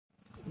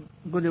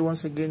Good day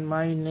once again.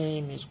 My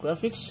name is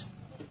Graphics.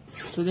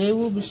 Today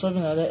we'll be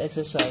solving another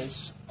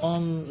exercise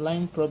on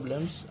line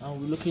problems, and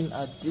we're looking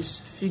at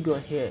this figure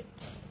here.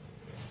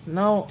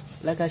 Now,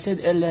 like I said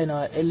earlier in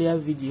our earlier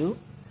video,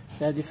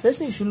 that the first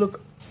thing you should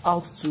look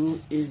out to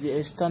is the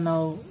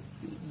external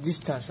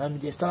distance,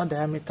 the external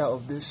diameter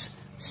of this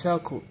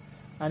circle.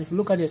 And if you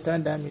look at the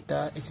external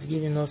diameter, it is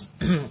giving us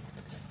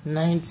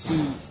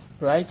 90,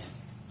 right?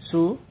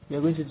 So we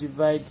are going to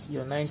divide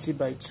your 90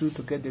 by 2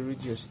 to get the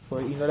radius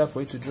in order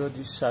for you to draw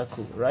this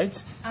circle, right?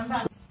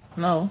 So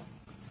now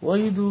what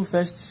you do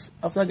first,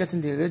 after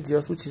getting the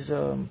radius, which is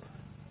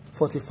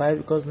 45,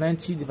 because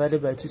 90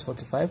 divided by 2 is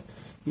 45,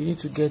 you need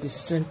to get the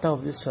center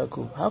of this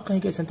circle. How can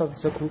you get the center of the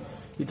circle?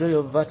 You draw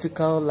your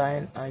vertical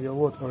line and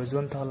your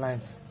horizontal line,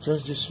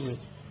 just this way.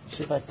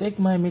 So if I take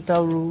my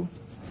meter rule,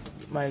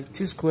 my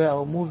t-square, I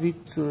will move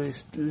it to a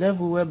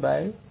level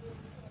whereby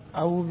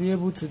I will be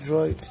able to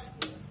draw it.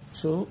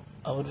 So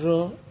I will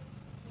draw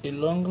a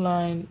long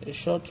line, a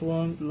short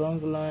one, long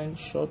line,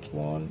 short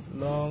one,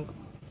 long,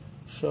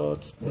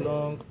 short,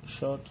 long,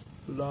 short,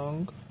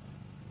 long,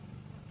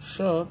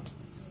 short,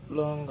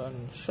 long,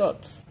 and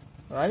short,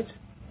 right?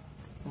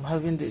 I'm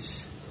having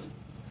this.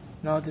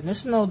 Now the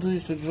next thing I'll do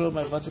is to draw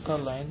my vertical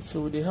line.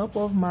 So with the help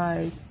of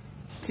my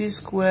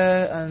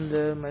t-square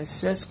and my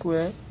set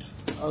square,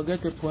 I'll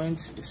get a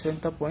point, a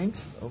center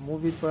point. I'll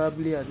move it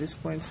probably at this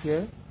point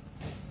here,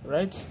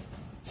 right?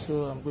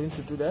 So I'm going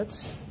to do that.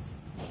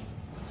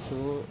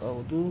 So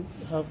I'll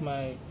have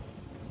my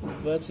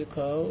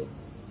vertical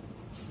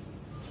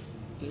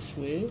this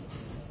way.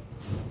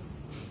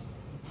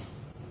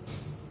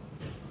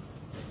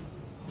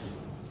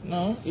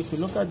 Now if you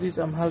look at this,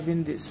 I'm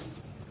having this.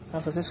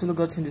 I've successfully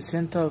gotten the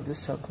center of this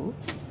circle.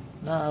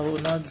 Now I will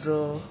now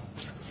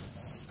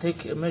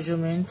take a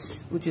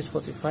measurement, which is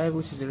 45,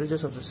 which is the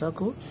radius of the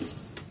circle,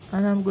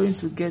 and I'm going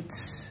to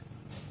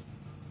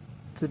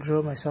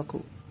draw my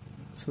circle.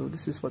 So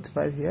this is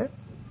 45 here,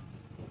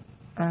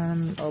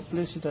 and I'll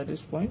place it at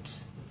this point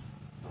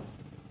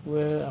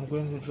where I'm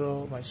going to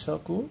draw my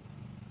circle.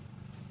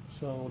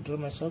 So I will draw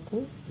my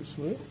circle this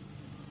way,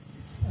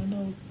 and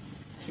I'll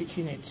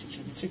thicken it. It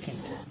should be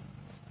thickened.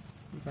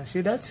 You can see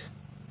that.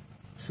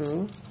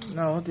 So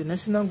now the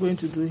next thing I'm going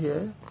to do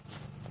here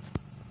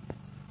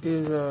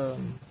is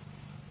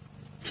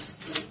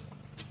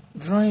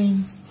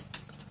drawing.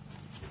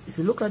 If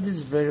you look at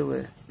this very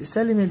well, it's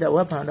telling me that we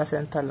have another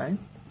center line,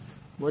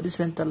 but this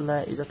center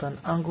line is at an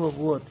angle of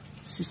what?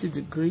 60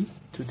 degrees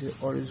to the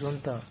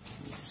horizontal.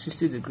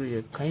 60 degrees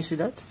here. Can you see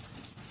that?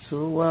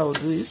 So what I'll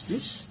do is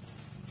this.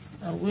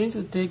 I'm going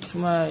to take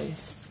my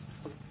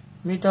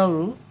meter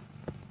rule.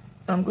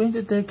 I'm going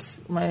to take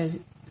my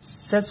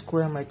set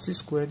square, my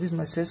t-square. This is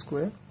my set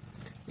square.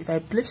 If I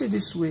place it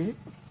this way,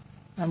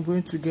 I'm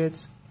going to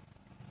get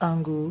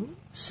angle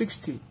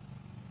 60.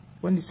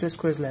 When the set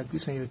square is like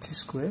this on your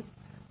t-square,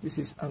 this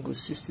is angle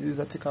 60, this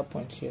vertical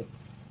point here.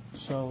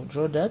 So I'll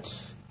draw that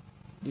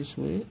this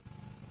way.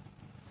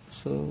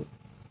 So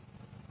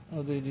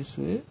I'll do it this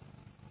way.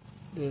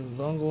 The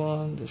long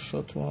one, the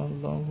short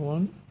one, long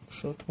one,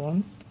 short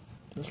one,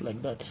 just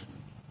like that.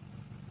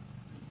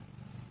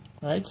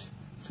 Right?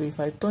 So if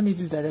I turn it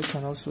this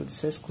direction also, the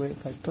set square,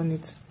 if I turn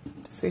it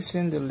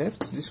facing the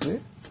left this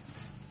way,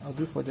 I'll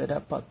do it for the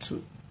other part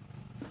too.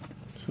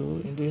 So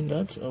in doing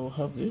that, I will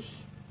have this.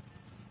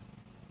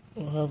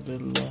 I'll have the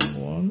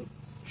long one,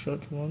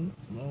 short one,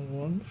 long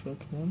one,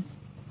 short one,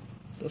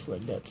 just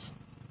like that.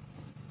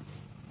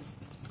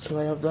 So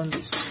I have done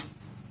this.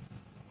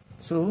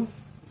 So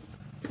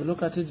to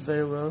look at it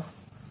very well,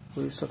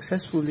 we've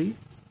successfully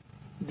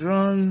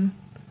drawn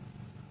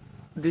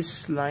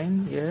this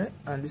line here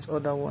and this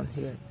other one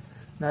here.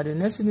 Now the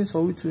next thing is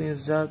for we to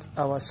insert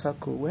our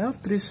circle. We have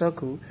 3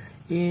 circles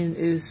in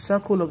a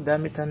circle of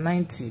diameter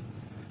 90.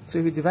 So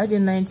if you divide the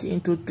 90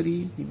 into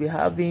 3, you'll be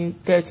having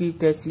 30,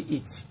 30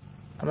 each.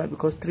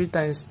 Because 3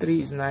 times 3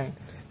 is 9.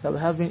 So I'll be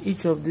having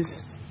each of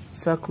this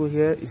circle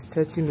here is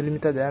 30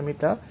 millimeter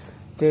diameter,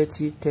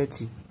 30,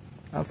 30.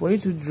 And for you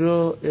to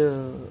draw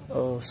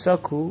a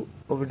circle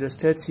of radius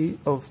 30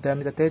 of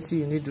diameter 30,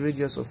 you need the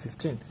radius of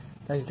 15.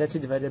 That is 30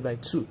 divided by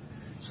 2.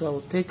 So I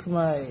will take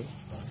my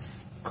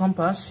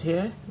compass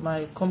here,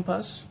 and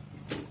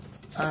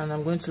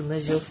I'm going to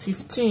measure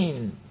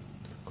 15,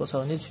 because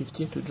I'll need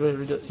 15 to draw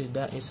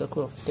a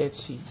circle of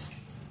 30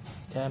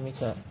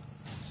 diameter.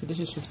 So this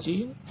is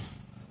 15,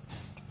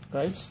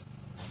 right?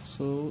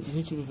 So you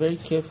need to be very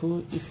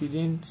careful. If you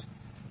didn't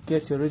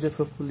get your radius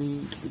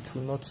properly, it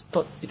will not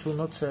touch. It will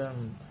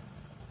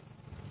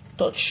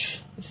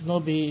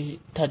not be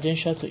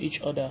tangential to each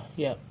other.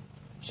 Yeah.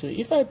 So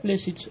if I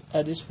place it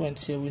at this point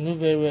here, we know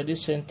very well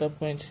this center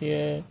point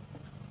here.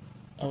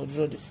 I will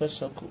draw the first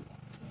circle,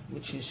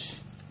 which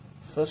is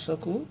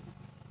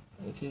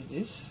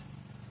this.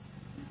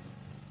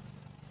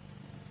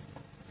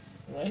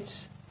 Right?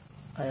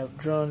 I have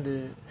drawn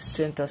the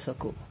center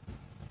circle.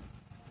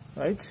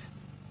 Right?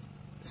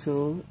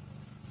 So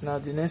now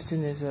the next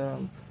thing is I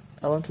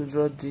want to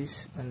draw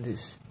this and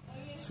this.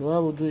 So what I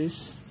will do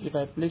is, if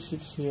I place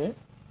it here,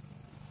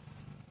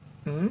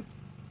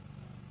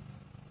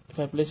 if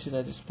I place it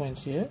at this point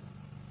here,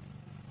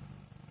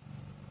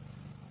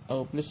 I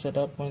will place it at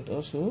that point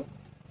also,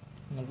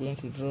 and I'm going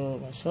to draw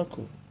my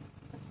circle.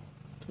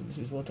 So this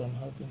is what I'm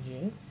having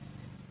here.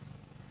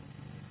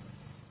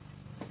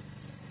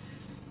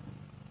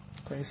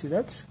 Can you see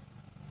that?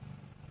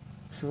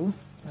 So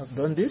I've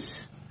done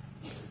this.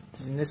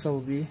 The next one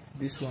will be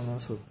this one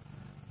also.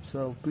 So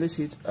I'll place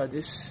it at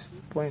this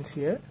point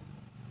here.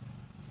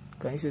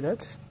 Can you see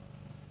that?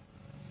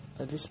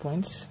 At this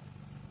point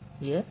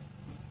here.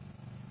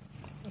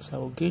 So I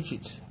will gauge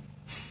it.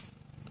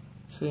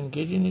 So in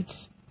gauging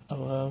it, I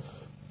will have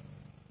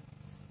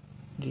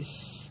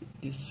this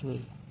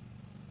way.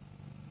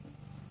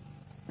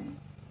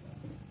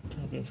 So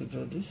I'm going to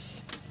draw this.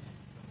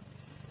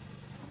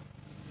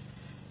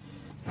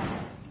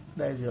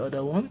 That is the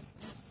other one.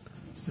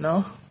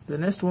 Now the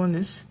next one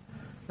is,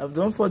 I've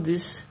done for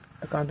this,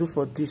 I can do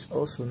for this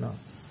also now.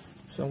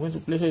 So I'm going to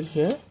place it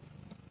here.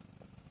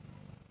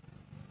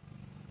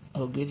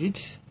 I'll gauge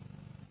it.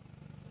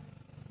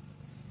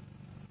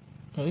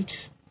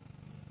 Right.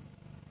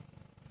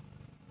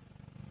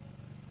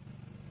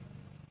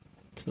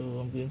 So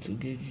I'm going to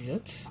gauge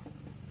that.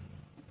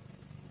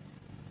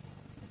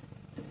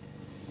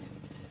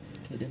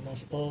 So they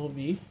must all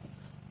be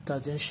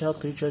tangential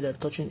to each other,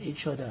 touching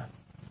each other.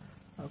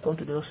 I'll come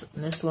to the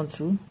next one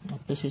too. I'll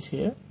place it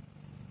here.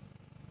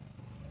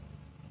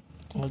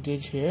 I'll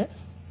gauge here.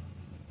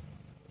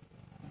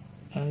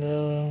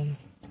 And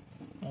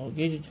I'll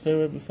gauge it very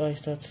well before I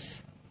start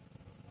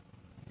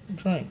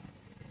drawing.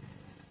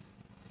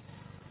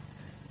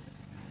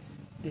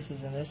 This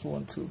is the next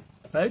one too,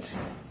 right?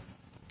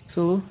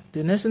 So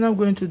the next thing I'm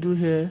going to do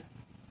here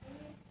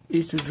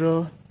is to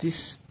draw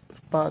this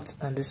part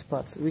and this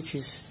part, which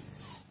is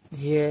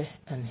here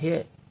and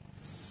here.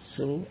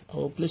 So I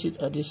will place it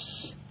at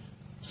this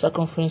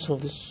circumference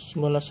of this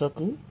smaller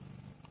circle.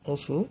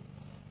 Also,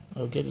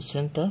 I'll get the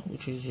center,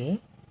 which is here.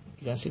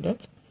 You can see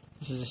that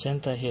this is the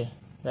center here,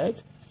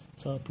 right?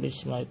 So I'll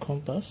place my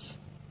compass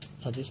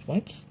at this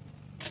point,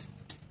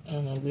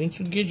 and I'm going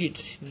to gauge it.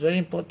 It's very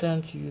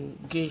important you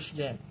gauge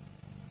them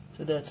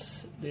so that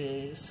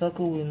the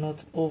circle will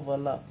not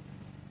overlap.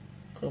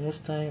 Because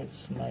most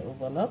times it might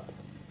overlap,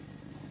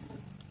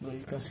 but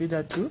you can see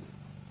that too.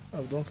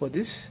 I've done for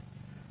this.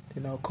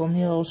 Then I'll come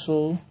here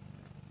also.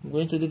 I'm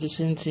going to do the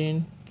same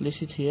thing.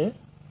 Place it here.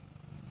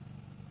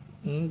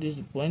 This is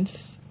the point.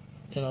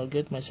 Then I'll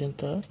get my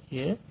center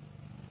here.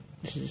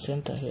 This is the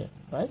center here,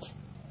 right?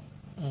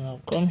 And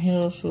I'll come here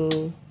also.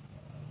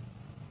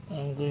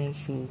 I'm going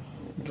to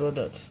draw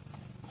that.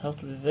 Have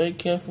to be very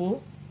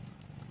careful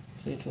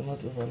so it will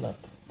not overlap.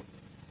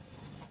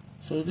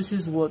 So this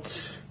is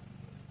what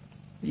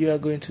you are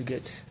going to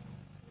get,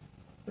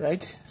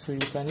 right? So you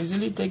can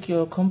easily take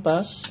your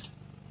compass,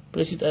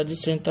 place it at the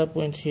center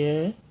point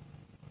here.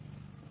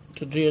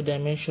 To do your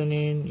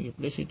dimensioning, you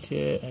place it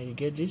here and you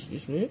get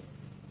this way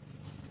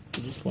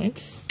to this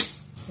point,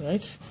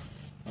 right?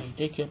 And you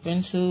take your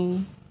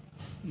pencil,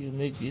 you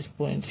make this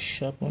point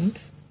sharpened,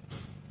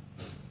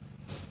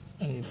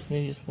 and you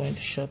make this point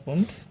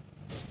sharpened,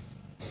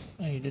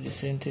 and you do the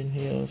same thing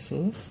here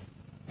also.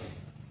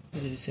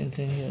 You do the same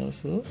thing here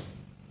also.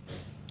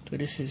 So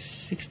this is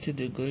 60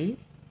 degree,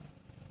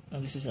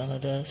 and this is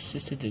another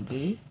 60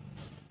 degree.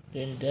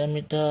 Then the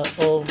diameter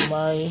of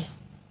my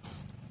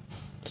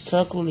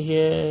circle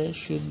here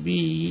should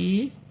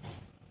be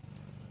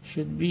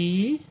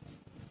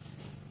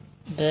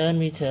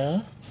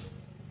diameter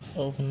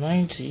of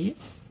 90.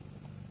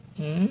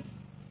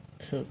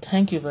 So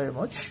thank you very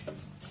much.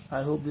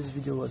 I hope this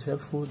video was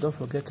helpful. Don't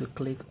forget to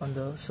click on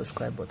the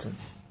subscribe button.